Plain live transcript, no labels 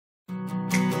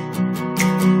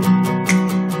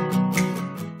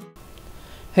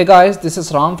Hey guys, this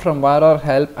is Ram from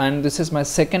YRRHELP and this is my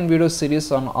second video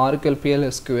series on Oracle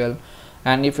PLSQL.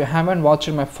 And if you haven't watched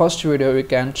my first video, you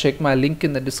can check my link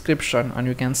in the description and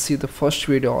you can see the first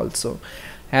video also.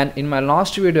 And in my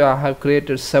last video, I have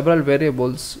created several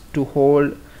variables to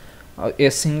hold a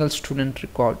single student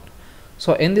record.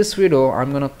 So in this video,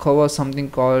 I'm going to cover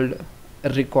something called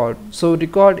record. So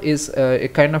record is a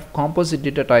kind of composite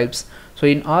data types. So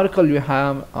in Oracle you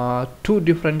have two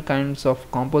different kinds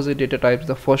of composite data types.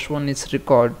 The first one is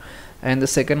record and the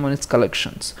second one is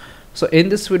collections. So in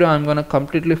this video I'm going to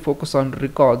completely focus on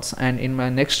records, and in my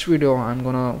next video I'm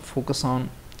going to focus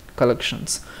on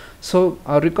collections. So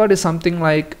a record is something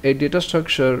like a data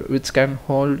structure which can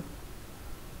hold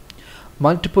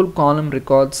multiple column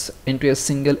records into a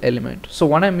single element. So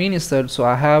what I mean is that, so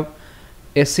I have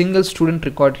a single student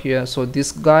record here. So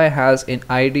this guy has an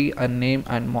ID, a name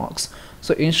and marks.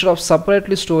 So instead of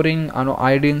separately storing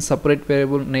ID in separate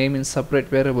variable, name in separate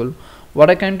variable, what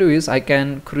I can do is I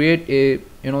can create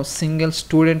a single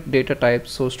student data type.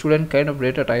 So student kind of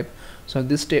data type. So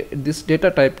this data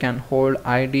type can hold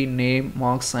ID, name,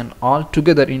 marks and all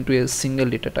together into a single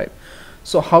data type.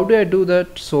 So how do I do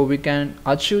that? So we can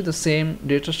achieve the same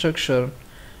data structure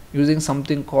using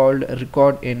something called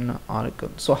record in Oracle.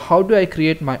 So how do I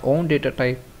create my own data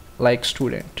type like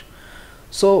student?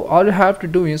 So all you have to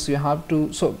do is you have to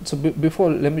before,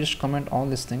 let me just comment all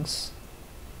these things.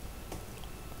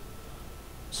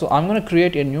 So I'm going to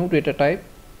create a new data type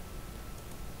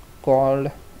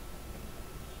called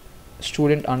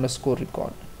student underscore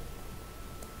record,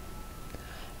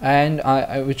 and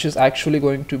which is actually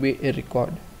going to be a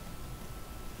record.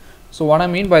 So what I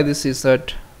mean by this is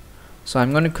that, so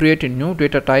I'm going to create a new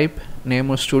data type,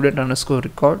 name of student underscore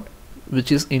record,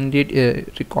 which is indeed a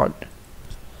record.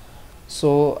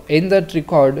 So in that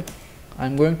record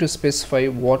I'm going to specify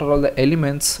what are all the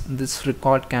elements this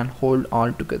record can hold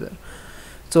all together.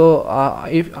 So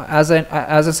if as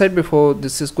I said before,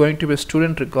 this is going to be a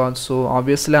student record, so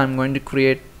obviously I'm going to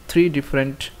create three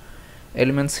different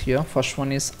elements here. First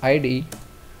one is ID.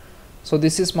 So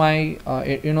this is my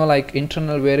like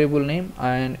internal variable name,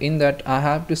 and in that I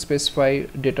have to specify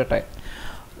data type.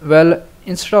 Well,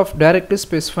 instead of directly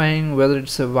specifying whether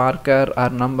it's a varchar or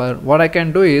number, what I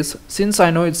can do is, since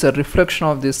I know it's a reflection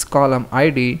of this column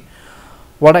ID,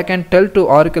 what I can tell to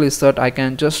Oracle is that I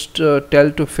can just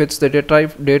tell to fetch the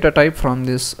data type from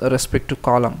this respective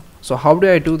column. So how do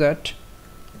I do that?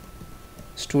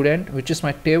 Student, which is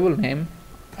my table name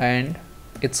and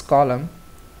its column,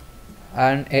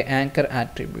 and a anchor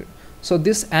attribute. So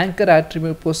this anchor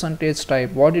attribute percentage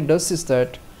type, what it does is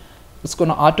that it's going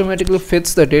to automatically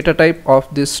fetch the data type of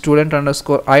this student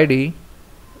underscore ID,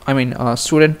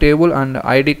 student table and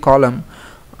ID column,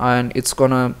 and it's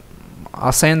gonna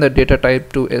assign the data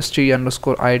type to st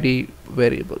underscore ID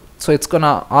variable. So it's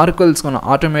gonna Oracle is gonna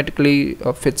automatically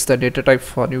fetch the data type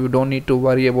for you. You don't need to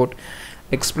worry about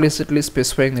explicitly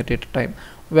specifying the data type.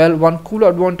 Well, one cool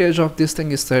advantage of this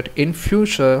thing is that in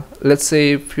future, let's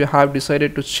say if you have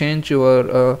decided to change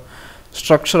your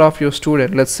structure of your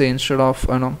student, let's say instead of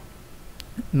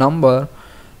number,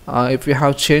 if you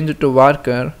have changed it to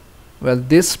varchar, well,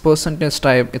 this percentage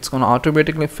type, it's going to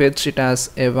automatically fetch it as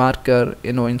a varchar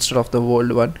instead of the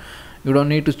old one. You don't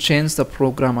need to change the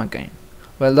program again.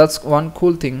 Well, that's one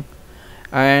cool thing.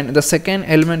 And the second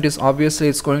element is obviously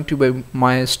it's going to be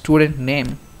my student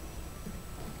name.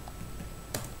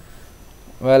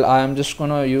 Well, I am just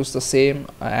gonna use the same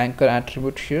anchor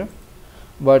attribute here,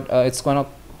 but it's gonna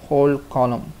hold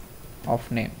column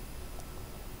of name.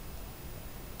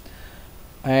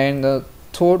 And the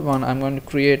third one, I'm going to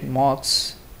create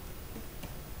marks,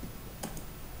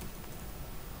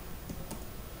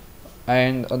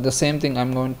 and the same thing,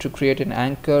 I'm going to create an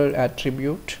anchor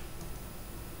attribute.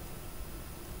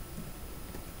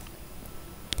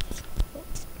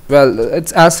 Well,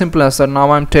 it's as simple as that.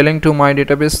 Now I'm telling to my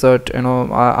database that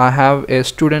I have a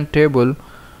student table,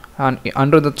 and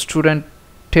under the student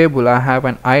table I have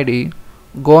an ID.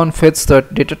 Go and fetch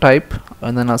that data type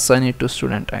and then assign it to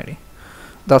student ID.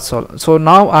 That's all. So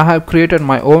now I have created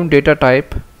my own data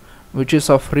type, which is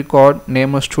of record,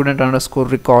 name of student underscore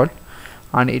record,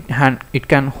 and it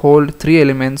can hold three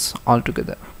elements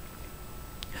altogether.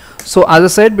 So as I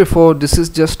said before, this is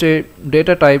just a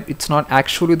data type, it's not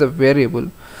actually the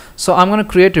variable. So I'm going to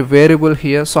create a variable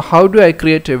here. So how do I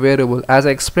create a variable? As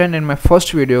I explained in my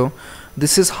first video,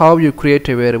 this is how you create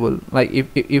a variable. Like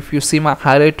if you see my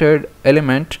highlighted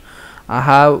element, I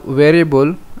have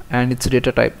variable and its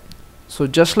data type. So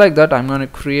just like that, I'm going to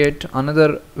create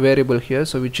another variable here,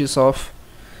 so which is of,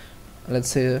 let's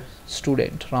say,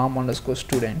 student, Ram underscore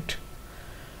student.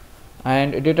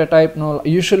 And data type, no,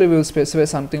 usually we will specify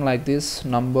something like this,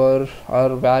 number or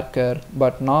varchar,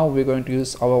 but now we're going to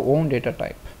use our own data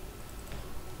type.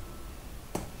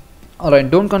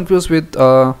 Alright, don't confuse with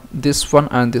this one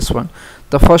and this one.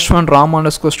 The first one, ram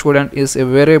underscore student, is a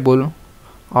variable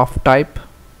of type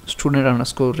student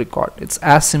underscore record. It's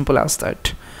as simple as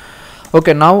that.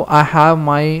 Okay, now I have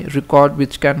my record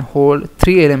which can hold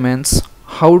 3 elements.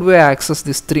 How do I access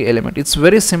these 3 elements? It's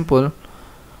very simple.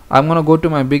 I'm gonna go to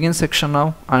my begin section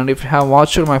now, and if you have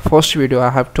watched my first video, I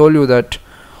have told you that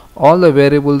all the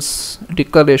variables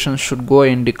declarations should go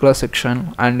in declare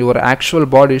section and your actual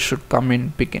body should come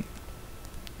in begin.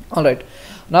 Alright,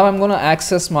 now I'm gonna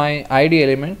access my ID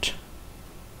element.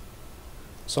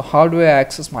 So how do I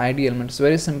access my ID element? It's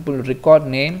very simple. Record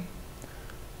name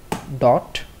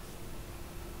dot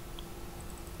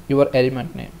your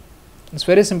element name. It's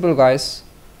very simple, guys.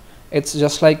 It's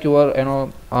just like your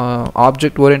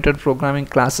object oriented programming,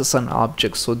 classes and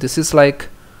objects. So this is like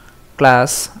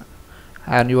class,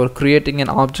 and you are creating an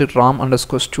object ram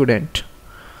underscore student,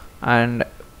 and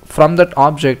from that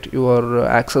object you are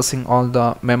accessing all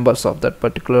the members of that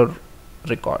particular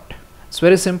record. It's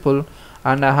very simple,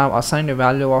 and I have assigned a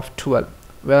value of 12.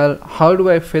 Well, how do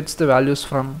I fetch the values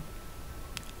from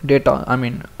data,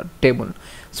 table?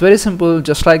 It's very simple,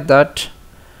 just like that.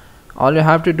 All you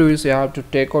have to do is you have to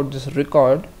take out this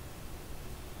record,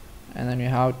 and then you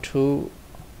have to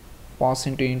pass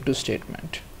into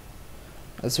statement.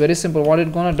 It's very simple. What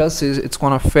it's gonna does is it's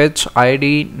gonna fetch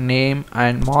ID, name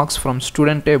and marks from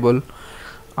student table,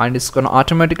 and it's gonna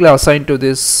automatically assign to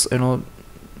this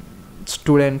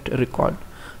student record.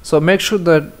 So make sure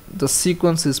that the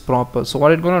sequence is proper. So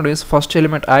what it's gonna do is first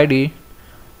element ID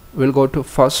will go to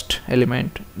first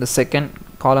element, the second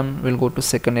column will go to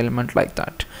second element, like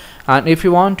that. And if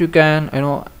you want, you can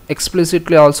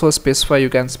explicitly also specify. You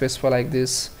can specify like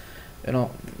this,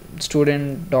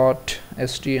 student dot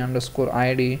st underscore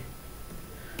id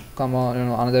comma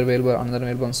another variable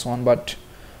and so on. But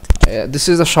this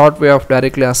is a short way of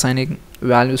directly assigning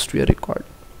values to a record.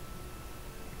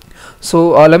 So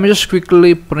let me just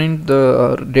quickly print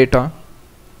the data.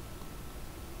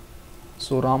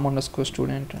 So ram underscore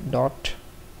student dot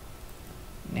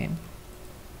name.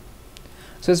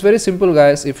 So it's very simple,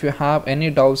 guys. If you have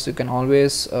any doubts, you can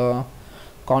always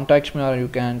contact me, or you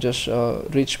can just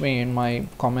reach me in my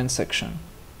comment section.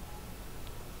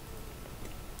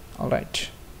 Alright,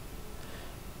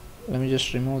 let me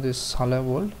just remove this hello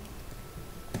world.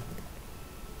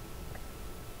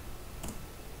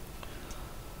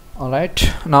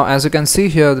 Alright, now as you can see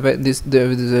here,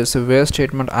 there's a where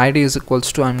statement id is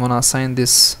equals to, I'm gonna assign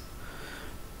this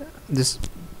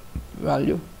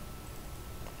value.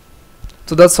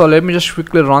 So that's all. Let me just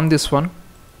quickly run this one.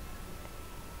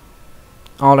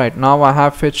 Alright, now I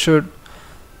have fetched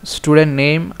student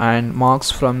name and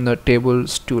marks from the table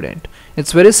student.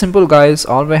 It's very simple, guys.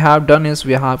 All we have done is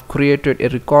we have created a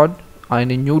record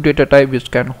and a new data type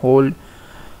which can hold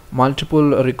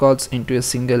multiple records into a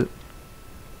single.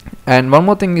 And one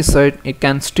more thing is that it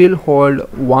can still hold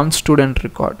one student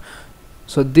record.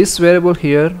 So this variable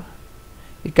here,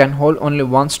 it can hold only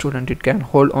one student, it can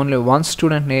hold only one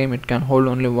student name, it can hold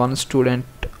only one student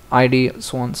ID,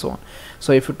 so on so on.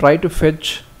 So if you try to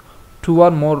fetch 2 or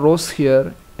more rows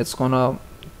here, it's gonna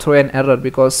throw an error,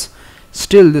 because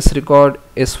still this record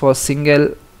is for it's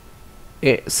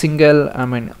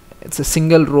a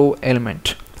single row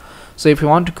element. So if you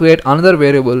want to create another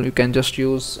variable, you can just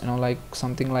use like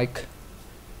something like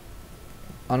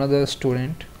another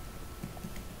student,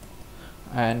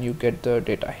 and you get the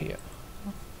data here.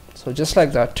 So just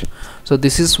like that. So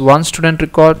this is one student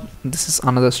record, this is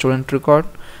another student record,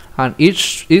 and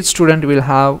each student will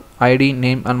have ID,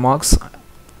 name and marks.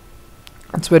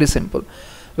 It's very simple.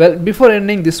 Well, before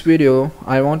ending this video,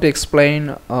 I want to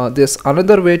explain this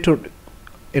another way to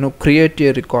create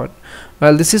a record.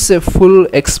 Well, this is a full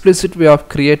explicit way of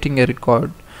creating a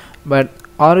record, but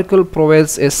Oracle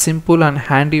provides a simple and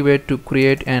handy way to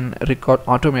create an record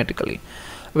automatically.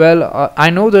 Well, I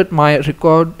know that my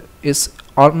record is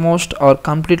almost or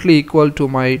completely equal to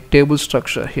my table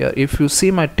structure here. If you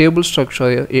see my table structure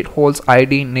here, it holds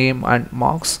ID, name and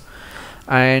marks,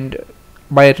 and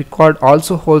my record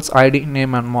also holds ID,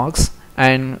 name and marks.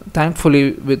 And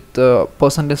thankfully with the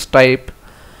percentage type,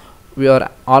 we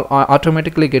are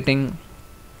automatically getting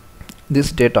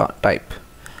this data type.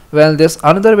 Well, there's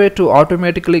another way to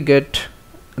automatically get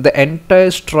the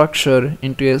entire structure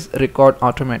into a record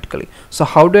automatically. So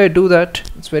how do I do that?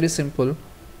 It's very simple.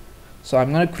 So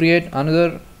I'm going to create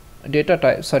another data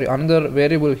type, another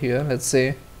variable here. Let's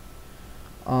say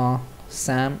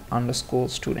Sam underscore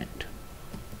student.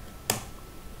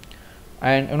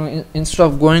 And instead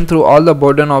of going through all the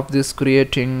burden of this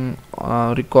creating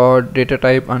record, data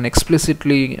type, and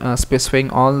explicitly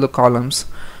specifying all the columns,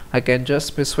 I can just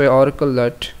specify Oracle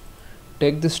that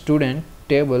take the student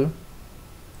table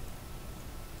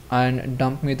and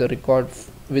dump me the record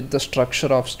with the structure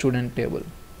of student table.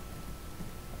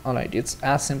 Alright, it's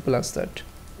as simple as that.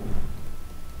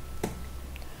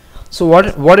 So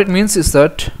what it means is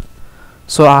that,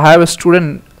 so I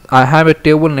have a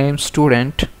table named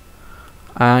student,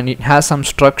 and it has some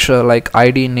structure like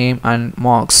ID, name, and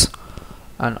marks,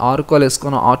 and Oracle is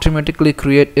gonna automatically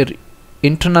create an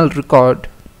internal record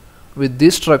with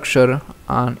this structure,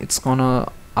 and it's gonna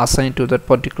assign to that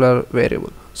particular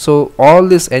variable. So all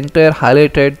this entire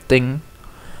highlighted thing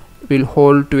will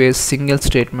hold to a single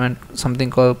statement, something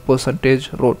called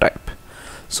percentage row type.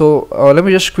 So let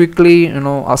me just quickly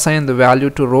assign the value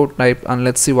to row type, and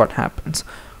let's see what happens.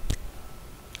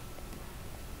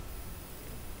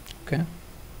 Okay,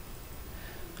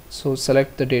 so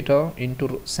select the data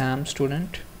into Sam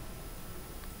student.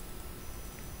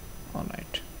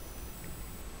 Alright,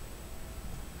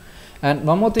 and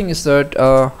one more thing is that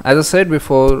as I said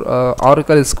before,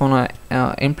 Oracle is gonna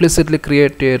implicitly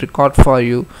create a record for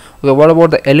you. Okay, what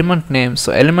about the element names?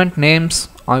 So element names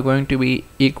are going to be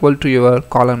equal to your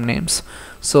column names.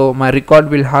 So my record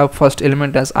will have first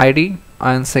element as ID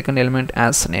and second element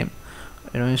as name.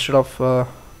 Instead of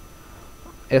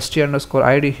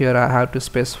st_id here, I have to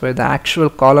specify the actual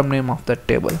column name of that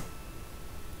table.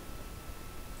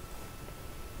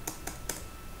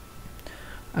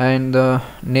 And the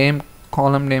name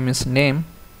column name is name,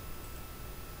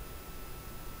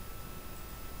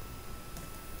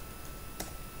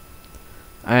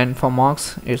 and for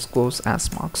marks it goes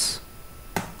as marks.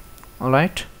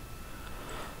 Alright,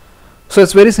 so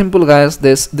it's very simple, guys.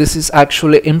 This is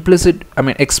actually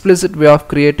explicit way of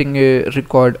creating a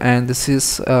record, and this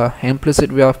is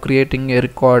implicit way of creating a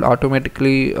record.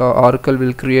 Automatically Oracle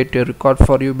will create a record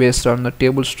for you based on the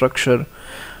table structure.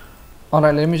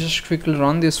 Alright, let me just quickly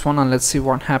run this one and let's see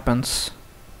what happens.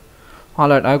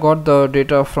 Alright, I got the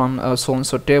data from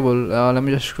so-and-so table. Let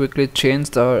me just quickly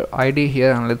change the ID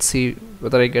here and let's see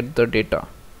whether I get the data.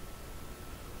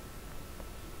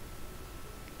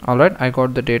 Alright, I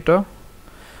got the data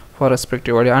for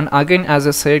respective ID, and again, as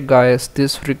I said, guys,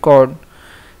 this record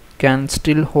can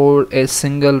still hold a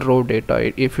single row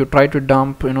data. If you try to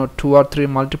dump 2 or 3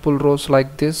 multiple rows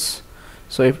like this,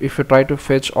 so if you try to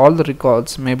fetch all the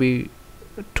records, maybe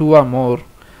 2 or more,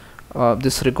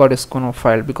 this record is gonna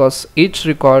fail, because each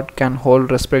record can hold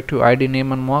respective ID,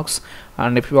 name, and marks.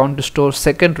 And if you want to store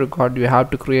second record, you have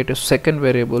to create a second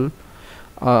variable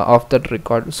of that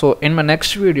record. So in my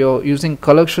next video, using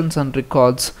collections and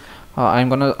records, I'm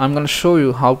gonna show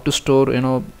you how to store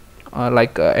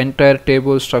entire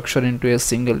table structure into a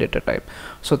single data type.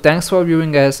 So thanks for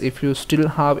viewing, guys. If you still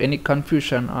have any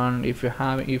confusion, and if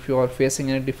you are facing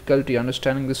any difficulty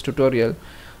understanding this tutorial,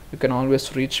 you can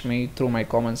always reach me through my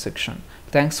comment section.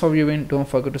 Thanks for viewing. Don't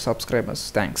forget to subscribe us.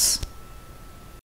 Thanks.